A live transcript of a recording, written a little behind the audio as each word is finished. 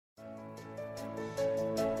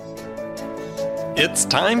It's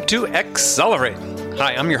time to accelerate.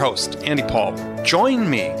 Hi, I'm your host, Andy Paul. Join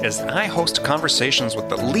me as I host conversations with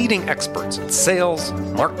the leading experts in sales,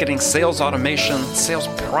 marketing, sales automation, sales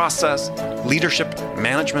process, leadership,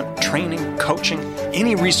 management, training, coaching,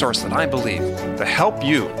 any resource that I believe to help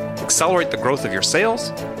you accelerate the growth of your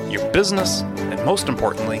sales, your business, and most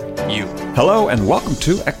importantly, you. Hello and welcome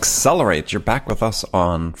to Accelerate. You're back with us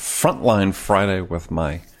on Frontline Friday with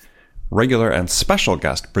my regular and special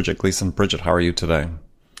guest, Bridget Gleason. Bridget, how are you today?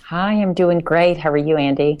 Hi, I'm doing great. How are you,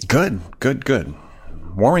 Andy? Good.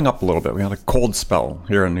 Warming up a little bit. We had a cold spell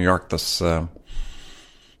here in New York this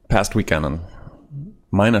past weekend, and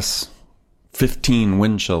minus 15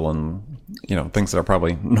 wind chill and, things that are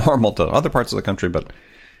probably normal to other parts of the country, but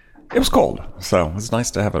it was cold. So it's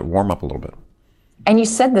nice to have it warm up a little bit. And you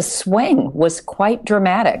said the swing was quite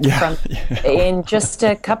dramatic in just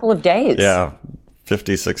a couple of days. Yeah,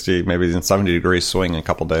 50, 60, maybe even 70 degree swing in a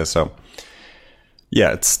couple of days. So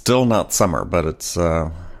yeah, it's still not summer, but it's...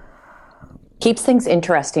 keeps things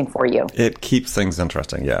interesting for you. It keeps things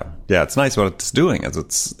interesting, yeah. Yeah, it's nice. What it's doing is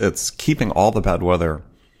it's keeping all the bad weather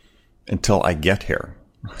until I get here.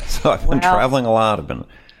 So I've been traveling a lot. I've been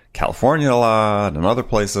California a lot and other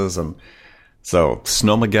places. And so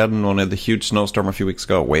Snowmageddon, when we had the huge snowstorm a few weeks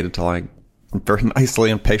ago, waited till I very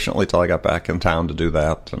nicely and patiently till I got back in town to do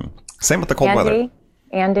that. And same with the cold weather.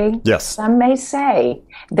 Andy? Yes. Some may say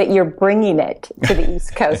that you're bringing it to the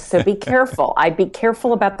East Coast, so be careful. I'd be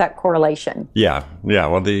careful about that correlation. Yeah.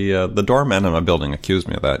 Well, the doorman in my building accused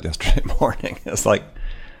me of that yesterday morning. It's like,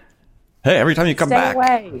 hey, every time you come back.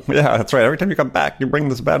 Stay away. Yeah, that's right. Every time you come back, you bring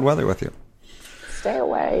this bad weather with you. Stay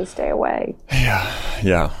away.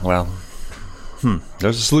 Yeah. Well,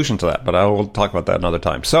 there's a solution to that, but I will talk about that another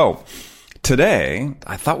time. So today,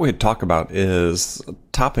 I thought we'd talk about is a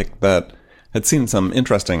topic that had seen some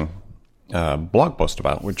interesting blog post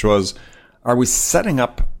about, which was, are we setting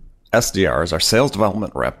up SDRs, our sales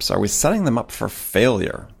development reps, are we setting them up for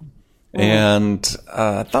failure? And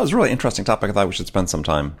I thought it was a really interesting topic. I thought we should spend some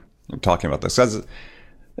time talking about this, because it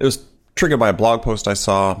was triggered by a blog post I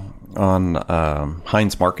saw on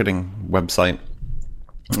Heinz Marketing website,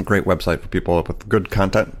 a great website for people with good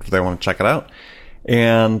content if they want to check it out.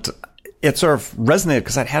 And it sort of resonated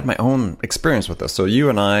because I'd had my own experience with this. So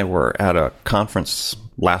you and I were at a conference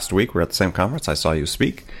last week. We were at the same conference. I saw you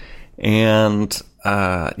speak. And,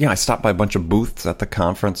 I stopped by a bunch of booths at the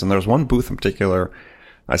conference. And there was one booth in particular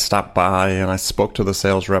I stopped by and I spoke to the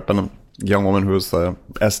sales rep and a young woman who was the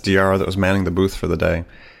SDR that was manning the booth for the day.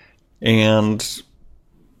 And,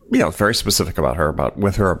 very specific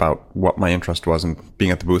about what my interest was in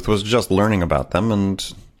being at the booth, was just learning about them.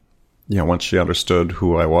 And, once she understood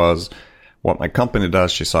who I was, what my company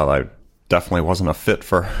does, she saw that I definitely wasn't a fit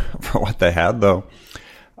for what they had, though.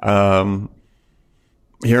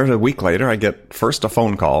 Here a week later, I get first a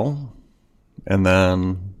phone call and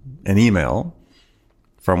then an email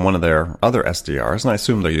from one of their other SDRs. And I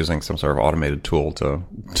assume they're using some sort of automated tool to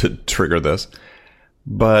trigger this.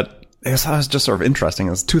 But I thought it was just sort of interesting.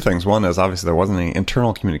 There's two things. One is obviously there wasn't any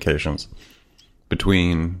internal communications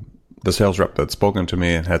between the sales rep that had spoken to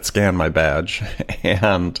me and had scanned my badge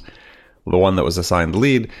and the one that was assigned the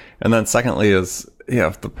lead. And then secondly is,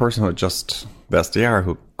 if the person the SDR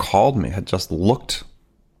who called me had just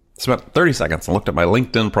spent 30 seconds and looked at my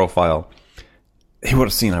LinkedIn profile, he would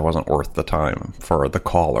have seen I wasn't worth the time for the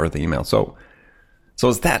call or the email. So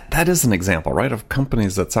that is an example, right, of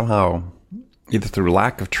companies that somehow, either through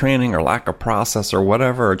lack of training or lack of process or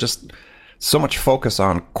whatever, or just so much focus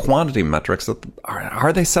on quantity metrics, that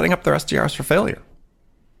are they setting up their SDRs for failure?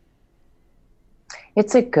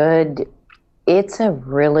 It's a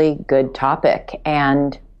really good topic.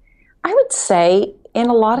 And I would say in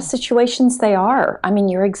a lot of situations they are. I mean,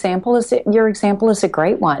 your example is a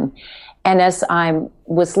great one. And as I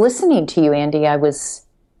was listening to you, Andy, I was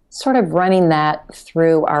sort of running that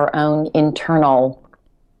through our own internal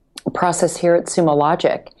process here at Sumo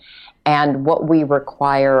Logic and what we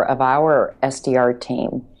require of our SDR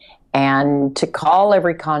team. And to call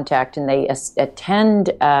every contact, and they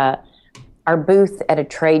attend our booth at a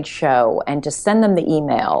trade show, and to send them the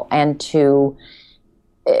email, and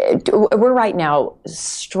we're right now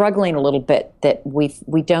struggling a little bit that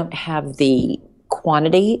we don't have the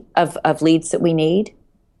quantity of leads that we need.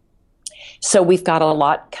 So we've got a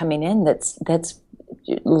lot coming in that's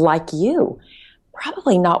like you,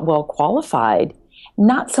 probably not well qualified,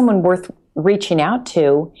 not someone worth reaching out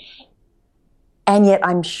to. And yet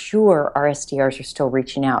I'm sure our SDRs are still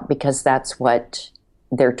reaching out because that's what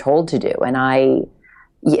they're told to do. And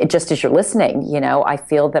just as you're listening, I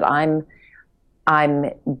feel that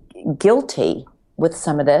I'm guilty with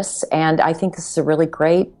some of this. And I think this is a really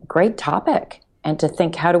great topic. and to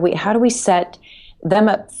think how do we set them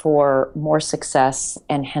up for more success,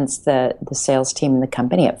 and hence the sales team and the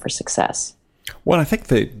company up for success. Well, I think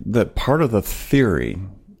that part of the theory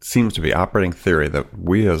seems to be operating theory that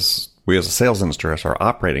we as a sales industry are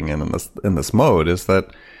operating in this mode is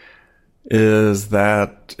that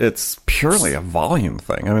it's purely a volume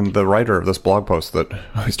thing. I mean, the writer of this blog post that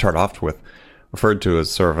we start off with referred to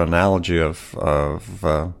as sort of an analogy of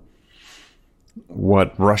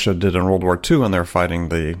what Russia did in World War II when they're fighting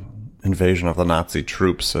the invasion of the Nazi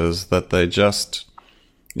troops, is that they just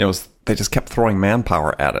kept throwing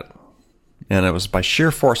manpower at it. And it was by sheer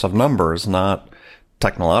force of numbers, not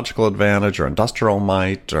technological advantage or industrial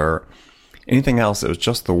might or anything else. It was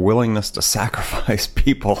just the willingness to sacrifice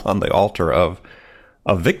people on the altar of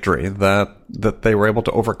victory that they were able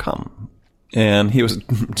to overcome. And he was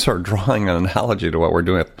sort of drawing an analogy to what we're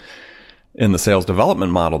doing in the sales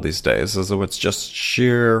development model these days, is that it's just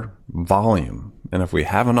sheer volume. And if we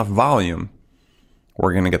have enough volume,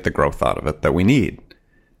 we're going to get the growth out of it that we need.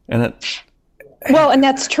 And and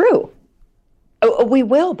that's true. We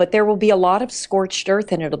will, but there will be a lot of scorched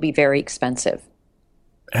earth, and it'll be very expensive.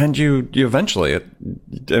 And you eventually,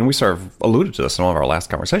 and we sort of alluded to this in one of our last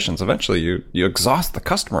conversations, eventually you exhaust the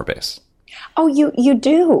customer base. Oh, you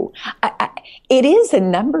do. It is a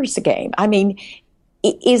numbers game. I mean,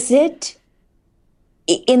 is it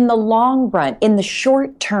in the long run, in the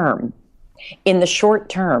short term,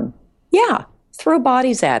 yeah, throw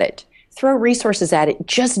bodies at it, throw resources at it,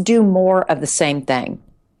 just do more of the same thing.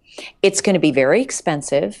 It's going to be very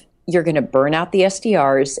expensive. You're going to burn out the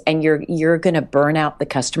SDRs, and you're going to burn out the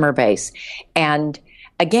customer base. And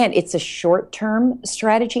again, it's a short-term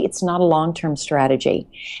strategy. It's not a long-term strategy.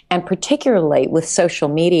 And particularly with social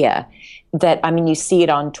media, you see it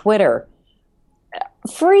on Twitter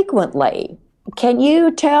frequently. Can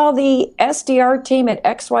you tell the SDR team at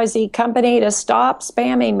XYZ company to stop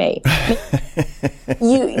spamming me?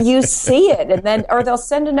 You see it, or they'll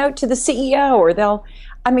send a note to the CEO,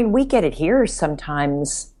 we get it here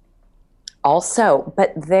sometimes also.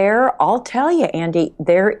 But I'll tell you, Andy,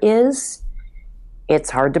 it's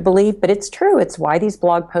hard to believe, but it's true. It's why these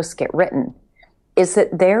blog posts get written, is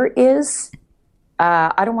that there is,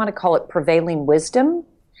 I don't want to call it prevailing wisdom,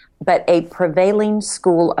 but a prevailing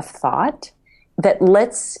school of thought that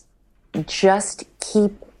let's just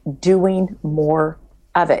keep doing more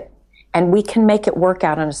of it. And we can make it work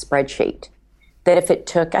out on a spreadsheet. That if it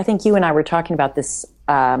took, I think you and I were talking about this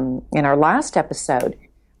in our last episode.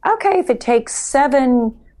 Okay, if it takes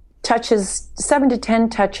 7 to 10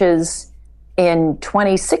 touches in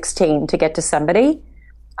 2016 to get to somebody,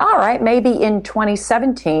 all right, maybe in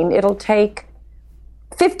 2017 it'll take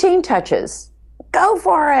 15 touches. Go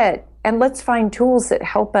for it. And let's find tools that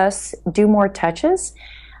help us do more touches.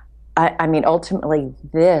 Ultimately,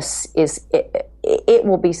 this is, it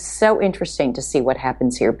will be so interesting to see what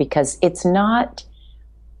happens here, because it's not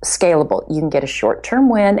scalable. You can get a short-term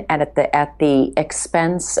win, and at the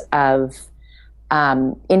expense of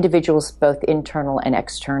individuals, both internal and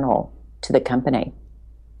external to the company.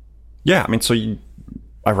 Yeah,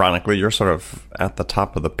 ironically, you're sort of at the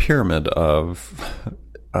top of the pyramid of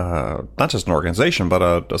not just an organization, but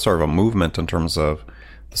a sort of a movement in terms of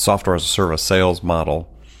the software as a service sales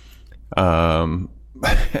model. And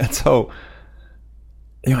so,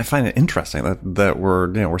 I find it interesting that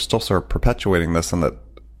we're still sort of perpetuating this, and that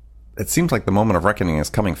it seems like the moment of reckoning is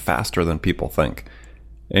coming faster than people think.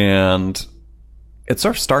 And it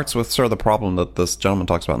sort of starts with sort of the problem that this gentleman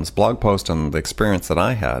talks about in this blog post, and the experience that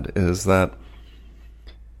I had is that,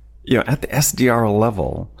 at the SDR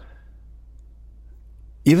level,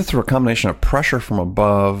 either through a combination of pressure from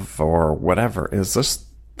above or whatever, is just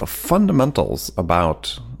the fundamentals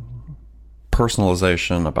about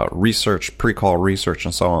personalization, about research, pre-call research,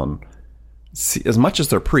 and so on. See, as much as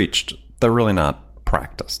they're preached, they're really not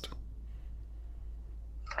practiced.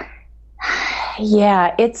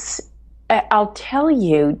 Yeah, I'll tell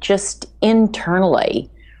you, just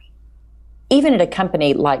internally, even at a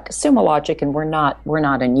company like Sumo Logic, and we're not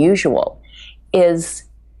unusual, is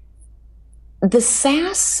the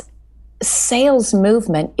SaaS sales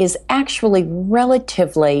movement is actually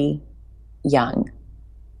relatively young.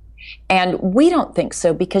 And we don't think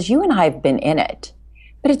so because you and I have been in it,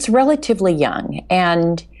 but it's relatively young.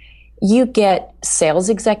 And you get sales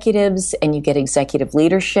executives and you get executive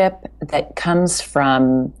leadership that comes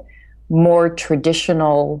from more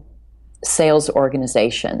traditional sales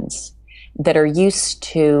organizations that are used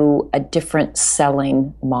to a different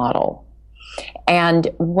selling model. And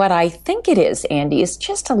what I think it is, Andy, is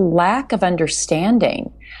just a lack of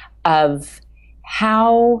understanding of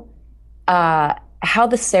how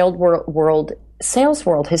the sales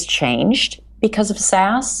world has changed because of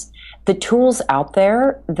SaaS, the tools out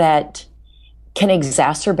there that can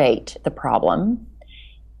exacerbate the problem.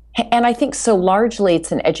 And I think so largely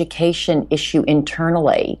it's an education issue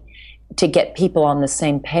internally to get people on the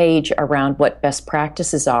same page around what best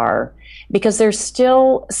practices are, because there's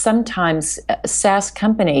still sometimes SaaS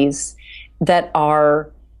companies that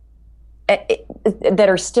are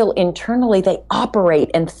still internally, they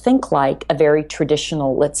operate and think like a very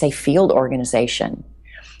traditional, let's say, field organization.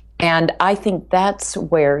 And I think that's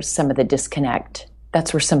where some of the disconnect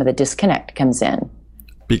comes in.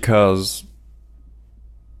 Because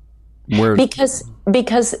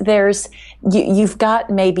there's you've got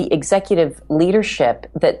maybe executive leadership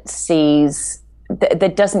that sees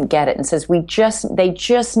that doesn't get it and says they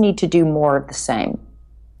just need to do more of the same.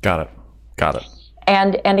 Got it.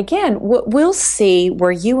 And again, we'll see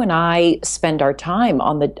where you and I spend our time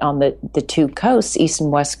on the two coasts, East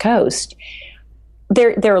and West Coast.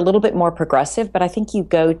 They're a little bit more progressive, but I think you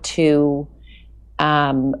go to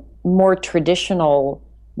more traditional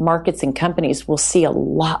markets and companies, will see a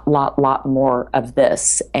lot more of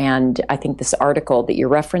this. And I think this article that you're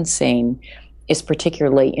referencing is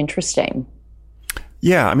particularly interesting.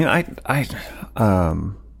 Yeah, I mean, I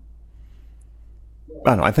don't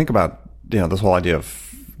know. I think about this whole idea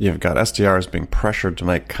of you've got SDRs being pressured to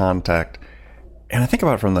make contact, and I think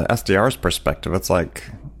about it from the SDR's perspective. It's like,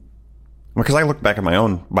 because I look back at my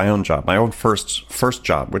own job, my own first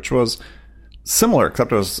job, which was similar,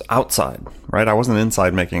 except it was outside, right? I wasn't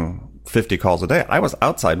inside making 50 calls a day. I was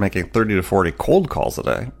outside making 30 to 40 cold calls a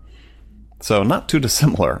day. So not too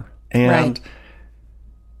dissimilar. And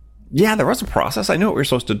yeah, there was a process. I knew what we were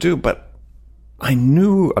supposed to do, but I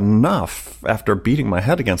knew enough after beating my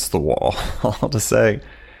head against the wall to say,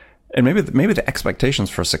 and maybe the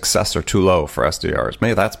expectations for success are too low for SDRs.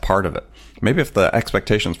 Maybe that's part of it. Maybe if the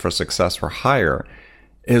expectations for success were higher,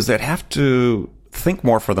 is they'd have to think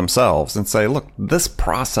more for themselves and say, look, this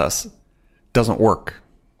process doesn't work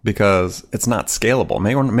because it's not scalable.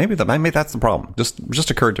 Maybe that's the problem.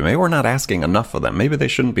 Just occurred to me. Maybe we're not asking enough of them. Maybe they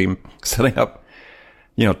shouldn't be setting up,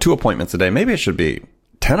 2 appointments a day. Maybe it should be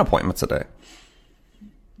 10 appointments a day.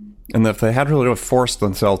 And if they had really forced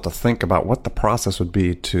themselves to think about what the process would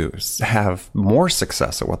be to have more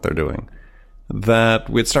success at what they're doing, that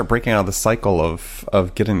we'd start breaking out of the cycle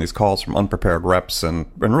of getting these calls from unprepared reps and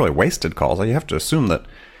really wasted calls. You have to assume that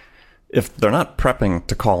if they're not prepping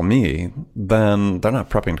to call me, then they're not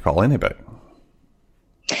prepping to call anybody.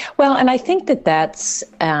 Well, and I think that's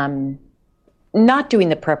not doing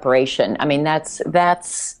the preparation. I mean,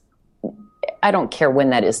 that's I don't care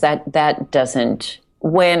when that is. That doesn't,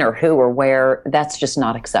 when or who or where, that's just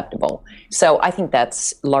not acceptable. So I think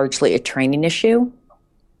that's largely a training issue.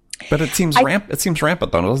 But it seems rampant. It seems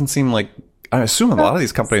rampant, though. It doesn't seem like. I assume a lot of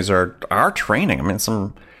these companies are training.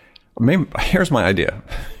 I mean, here's my idea.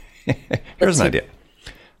 Here's an idea.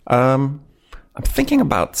 I'm thinking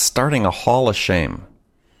about starting a Hall of Shame,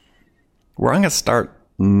 where I'm going to start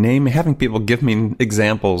having people give me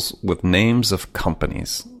examples with names of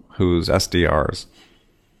companies whose SDRs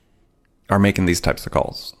are making these types of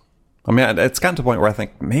calls. I mean, it's gotten to a point where I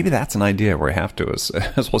think maybe that's an idea where we have to is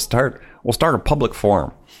we'll start a public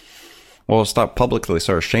forum. We'll stop publicly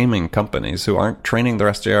sort of shaming companies who aren't training their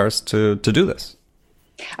SDRs to do this.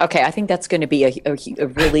 Okay, I think that's going to be a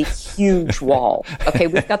really huge wall. Okay,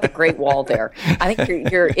 we've got the Great Wall there. I think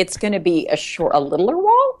it's going to be a littler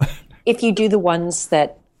wall if you do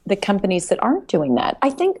the companies that aren't doing that. I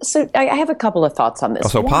think so. I have a couple of thoughts on this.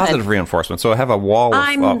 So positive reinforcement. So I have a wall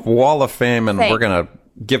of fame, and we're going to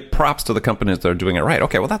give props to the companies that are doing it right.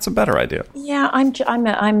 Okay, well, that's a better idea. Yeah,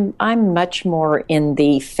 I'm much more in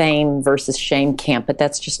the fame versus shame camp, but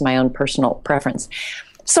that's just my own personal preference.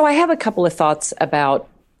 So I have a couple of thoughts about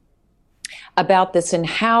this and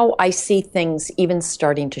how I see things even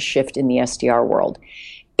starting to shift in the SDR world.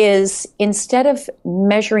 Is instead of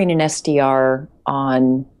measuring an SDR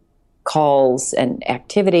on calls and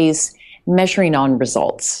activities, measuring on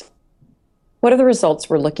results. What are the results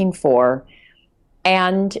we're looking for?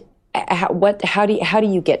 And how do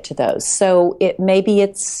you get to those? So maybe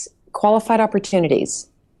it's qualified opportunities,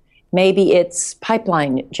 maybe it's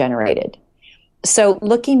pipeline generated. So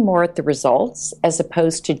looking more at the results as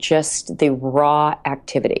opposed to just the raw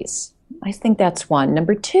activities. I think that's one.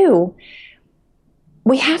 Number two,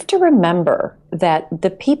 we have to remember that the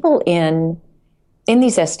people in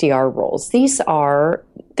these SDR roles,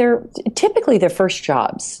 they're typically their first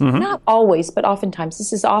jobs. Mm-hmm. Not always, but oftentimes.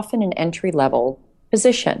 This is often an entry-level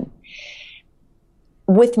position.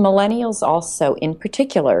 With millennials also, in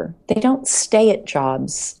particular, they don't stay at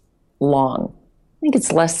jobs long. I think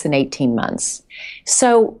it's less than 18 months.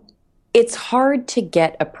 So it's hard to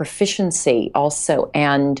get a proficiency also,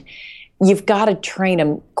 and you've got to train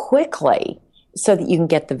them quickly so that you can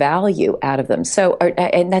get the value out of them. So,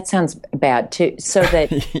 and that sounds bad too. So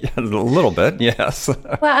that Yeah, a little bit, yes.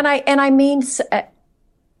 well, and I mean,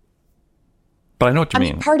 But I know what you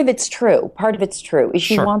mean. part of it's true. Part of it's true. Is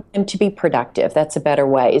you Sure. want them to be productive. That's a better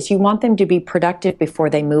way. Is you want them to be productive before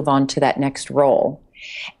they move on to that next role,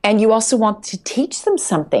 and you also want to teach them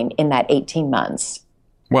something in that 18 months.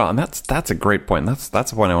 Well, and that's a great point. That's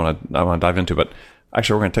a point I want to dive into. But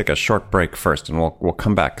actually, we're going to take a short break first, and we'll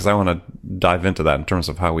come back because I want to dive into that in terms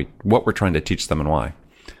of what we're trying to teach them and why.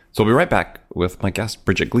 So we'll be right back with my guest,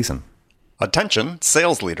 Bridget Gleason. Attention,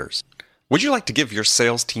 sales leaders. Would you like to give your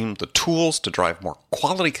sales team the tools to drive more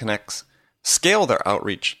quality connects, scale their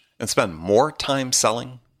outreach, and spend more time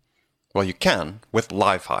selling? Well, you can with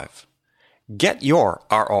LiveHive. Get your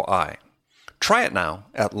ROI. Try it now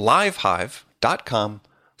at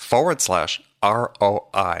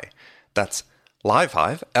livehive.com/ROI. That's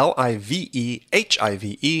LiveHive,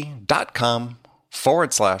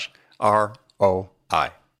 LiveHive.com/ROI.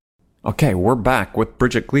 Okay, we're back with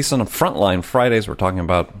Bridget Gleason on Frontline Fridays. We're talking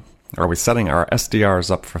about, are we setting our SDRs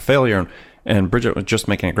up for failure? And Bridget was just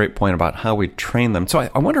making a great point about how we train them. So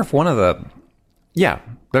I wonder if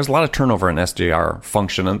there's a lot of turnover in SDR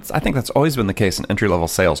function. And I think that's always been the case in entry-level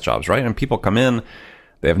sales jobs, right? And people come in,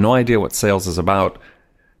 they have no idea what sales is about.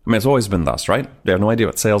 I mean, it's always been thus, right? They have no idea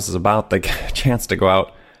what sales is about. They get a chance to go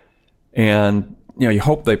out and, you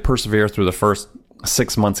hope they persevere through the first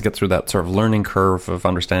 6 months, get through that sort of learning curve of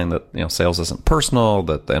understanding that, sales isn't personal,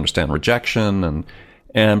 that they understand rejection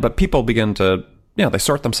but people begin to, they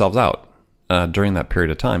sort themselves out during that period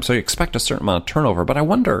of time. So you expect a certain amount of turnover. But I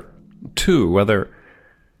wonder, too, whether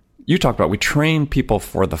you talked about we train people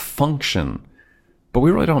for the function, but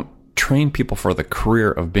we really don't train people for the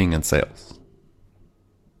career of being in sales.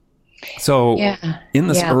 So in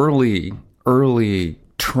this early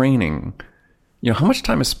training, how much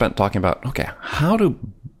time is spent talking about, okay, how do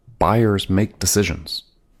buyers make decisions?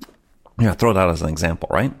 Throw it out as an example,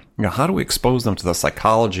 right? How do we expose them to the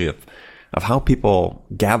psychology of how people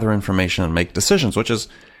gather information and make decisions, which is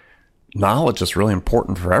knowledge is really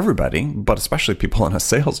important for everybody, but especially people in a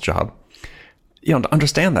sales job, to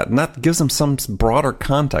understand that. And that gives them some broader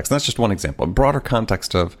context. And that's just one example, a broader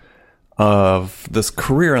context of this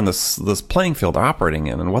career and this playing field they're operating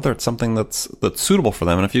in, and whether it's something that's suitable for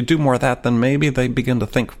them. And if you do more of that, then maybe they begin to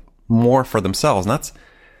think more for themselves. And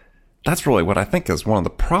that's really what I think is one of the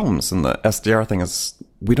problems in the SDR thing is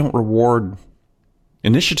we don't reward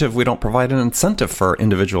initiative. We don't provide an incentive for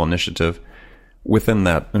individual initiative within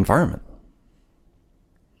that environment.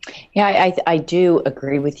 Yeah, I do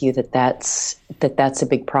agree with you that's a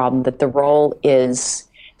big problem, that the role is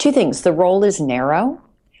two things. The role is narrow,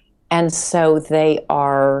 and so they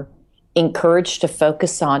are encouraged to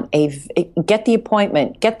focus on get the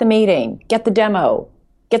appointment, get the meeting, get the demo,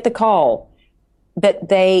 get the call. But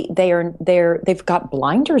they've got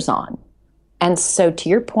blinders on. And so to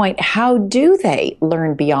your point, how do they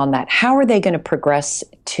learn beyond that? How are they going to progress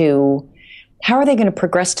to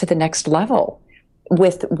the next level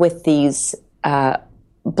with these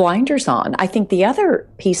blinders on? I think the other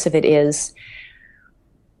piece of it is,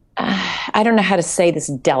 I don't know how to say this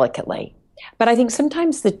delicately, but I think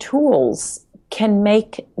sometimes the tools can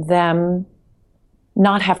make them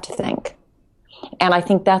not have to think. And I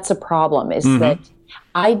think that's a problem, is that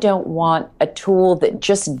I don't want a tool that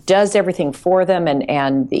just does everything for them,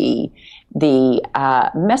 and the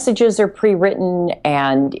messages are pre-written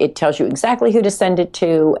and it tells you exactly who to send it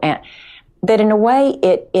to, and that in a way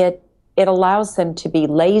it allows them to be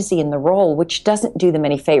lazy in the role, which doesn't do them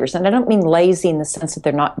any favors. And I don't mean lazy in the sense that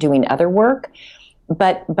they're not doing other work,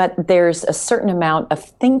 but there's a certain amount of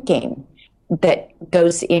thinking that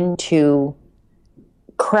goes into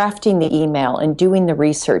crafting the email and doing the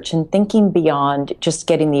research and thinking beyond just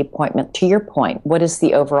getting the appointment. To your point, what is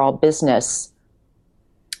the overall business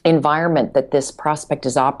environment that this prospect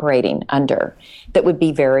is operating under that would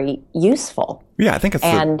be very useful? Yeah, I think it's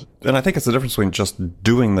and I think it's the difference between just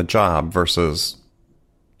doing the job versus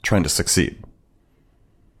trying to succeed.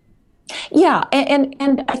 Yeah,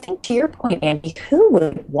 and I think to your point, Andy, who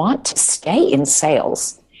would want to stay in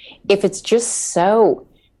sales if it's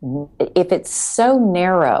so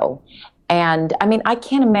narrow? And I mean, I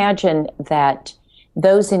can't imagine that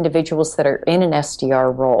those individuals that are in an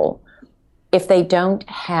SDR role, if they don't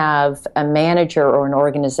have a manager or an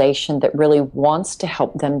organization that really wants to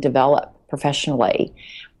help them develop professionally,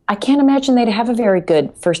 I can't imagine they'd have a very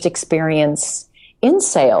good first experience in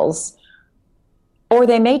sales. Or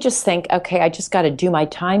they may just think, okay, I just got to do my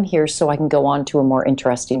time here so I can go on to a more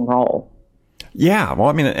interesting role. Yeah, well,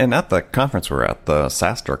 I mean, and at the conference we were at, the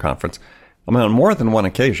SaaStr conference, I mean, on more than one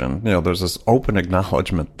occasion, there's this open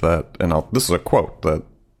acknowledgement that, and this is a quote, that,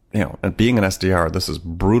 and being an SDR, this is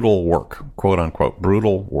brutal work, quote unquote,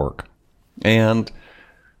 brutal work. And,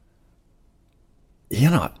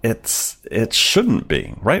 it shouldn't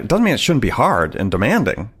be, right? It doesn't mean it shouldn't be hard and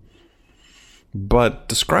demanding, but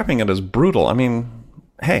describing it as brutal, I mean,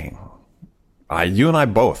 hey, you and I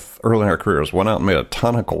both early in our careers went out and made a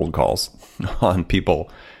ton of cold calls on people.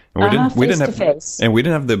 And we didn't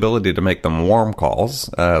have the ability to make them warm calls,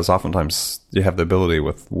 as oftentimes you have the ability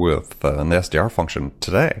with the SDR function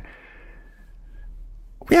today.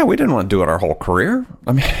 Yeah, we didn't want to do it our whole career.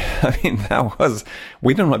 I mean,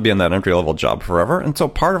 we didn't want to be in that entry level job forever. And so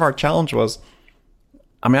part of our challenge was,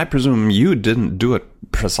 I presume you didn't do it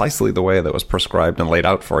precisely the way that was prescribed and laid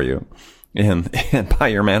out for you by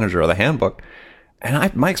your manager of the handbook.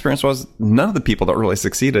 And my experience was none of the people that really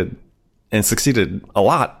succeeded, and succeeded a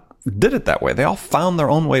lot, did it that way. They all found their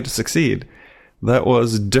own way to succeed that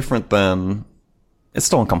was different than, it's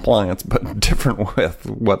still in compliance, but different with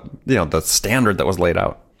what, the standard that was laid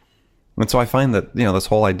out. And so I find that, this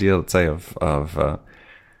whole idea, let's say, of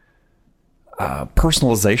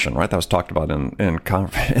personalization, right? That was talked about in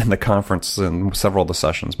the conference and several of the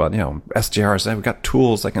sessions. But, SDRs, we've got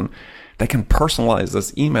tools that can personalize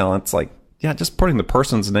this email. It's like, yeah, just putting the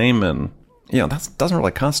person's name in, that doesn't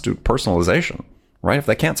really constitute personalization, right? If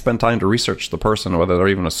they can't spend time to research the person, whether they're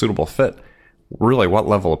even a suitable fit, really what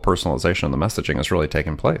level of personalization in the messaging is really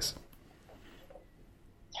taking place?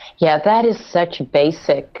 Yeah, that is such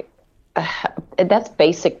basic, that's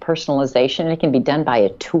basic personalization. It can be done by a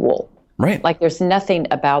tool. Right. Like there's nothing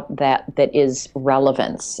about that is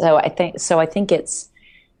relevance. So I think it's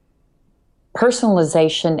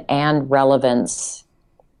personalization and relevance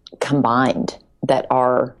combined that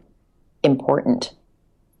are important.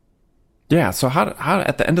 Yeah. So how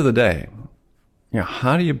at the end of the day,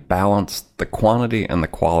 how do you balance the quantity and the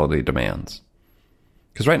quality demands?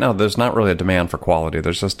 Because right now there's not really a demand for quality.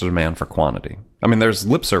 There's just a demand for quantity. I mean, there's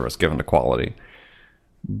lip service given to quality,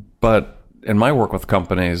 but in my work with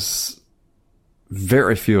companies,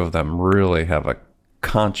 very few of them really have a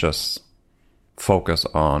conscious focus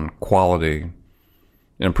on quality and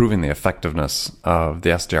improving the effectiveness of the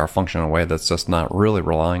SDR function in a way that's just not really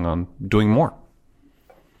relying on doing more.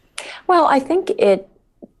 Well, I think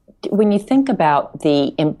when you think about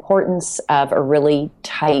the importance of a really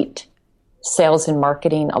tight sales and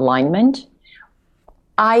marketing alignment,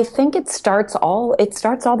 I think it starts all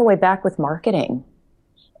the way back with marketing.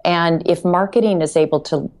 And if marketing is able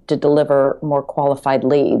to deliver more qualified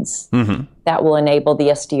leads, mm-hmm. that will enable the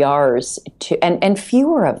SDRs to, and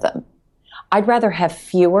fewer of them. I'd rather have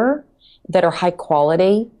fewer that are high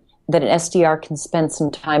quality that an SDR can spend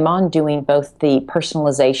some time on doing both the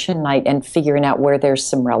personalization and figuring out where there's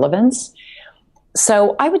some relevance.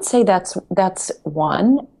 So I would say that's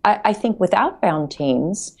one. I think with outbound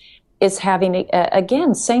teams is having,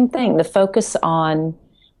 again, same thing, the focus on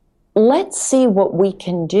let's see what we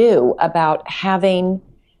can do about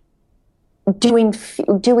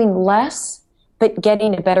doing less, but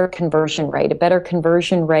getting a better conversion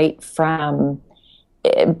rate from,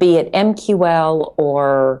 be it MQL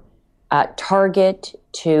or target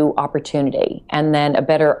to opportunity, and then a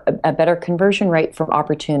better conversion rate from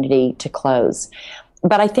opportunity to close.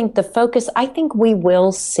 But I think we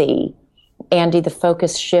will see, Andy, the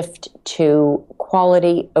focus shift to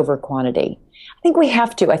quality over quantity. I think we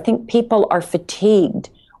have to. I think people are fatigued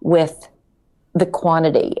with the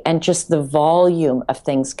quantity and just the volume of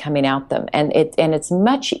things coming at them. And it's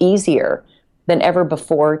much easier than ever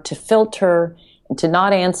before to filter and to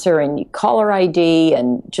not answer and caller ID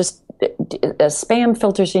and just spam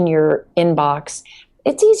filters in your inbox.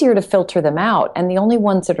 It's easier to filter them out. And the only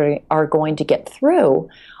ones that are going to get through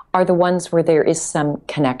are the ones where there is some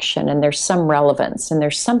connection and there's some relevance and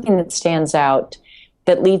there's something that stands out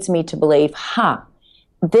that leads me to believe,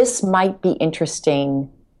 this might be interesting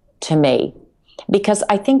to me. Because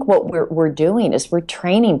I think what we're doing is we're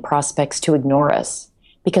training prospects to ignore us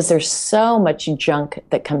because there's so much junk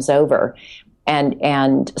that comes over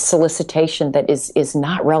and solicitation that is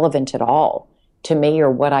not relevant at all to me or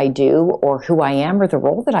what I do or who I am or the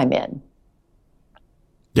role that I'm in.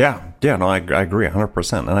 Yeah, no, I agree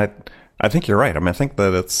 100%. And I think you're right. I mean, I think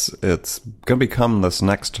that it's going to become this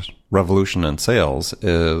next revolution in sales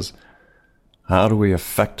is how do we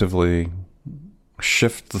effectively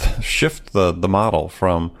shift the model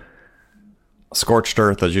from scorched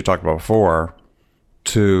earth, as you talked about before,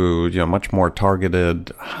 to much more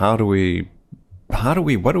targeted. What do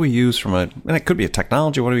we use from and it could be a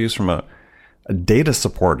technology. What do we use from a data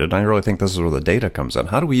supported. I really think this is where the data comes in.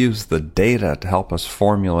 How do we use the data to help us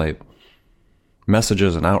formulate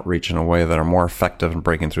messages and outreach in a way that are more effective in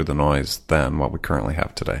breaking through the noise than what we currently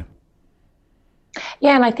have today?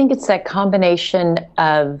 Yeah, and I think it's that combination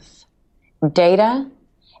of data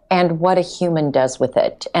and what a human does with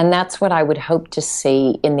it. And that's what I would hope to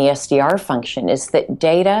see in the SDR function, is that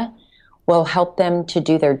data will help them to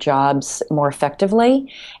do their jobs more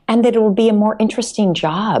effectively, and that it will be a more interesting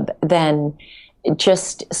job than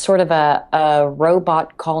just sort of a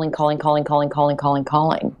robot calling.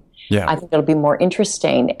 Yeah. I think it'll be more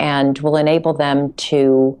interesting and will enable them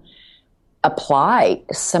to apply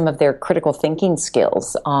some of their critical thinking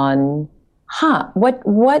skills on,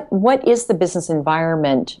 what is the business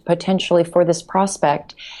environment potentially for this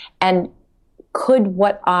prospect, and could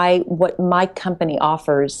what my company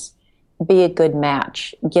offers be a good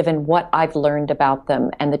match given what I've learned about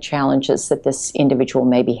them and the challenges that this individual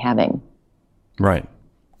may be having. Right.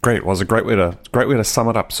 Great. Well, it's a great way to sum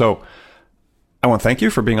it up. So I want to thank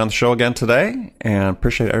you for being on the show again today, and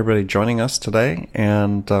appreciate everybody joining us today.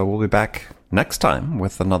 And we'll be back next time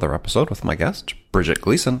with another episode with my guest, Bridget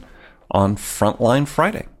Gleason, on Frontline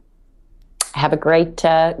Friday. Have a great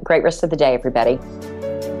rest of the day, everybody.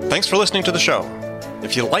 Thanks for listening to the show.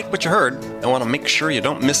 If you like what you heard and want to make sure you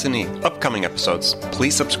don't miss any upcoming episodes,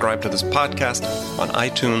 please subscribe to this podcast on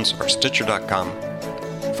iTunes or Stitcher.com.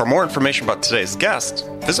 For more information about today's guest,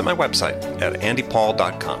 visit my website at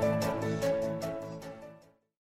andypaul.com.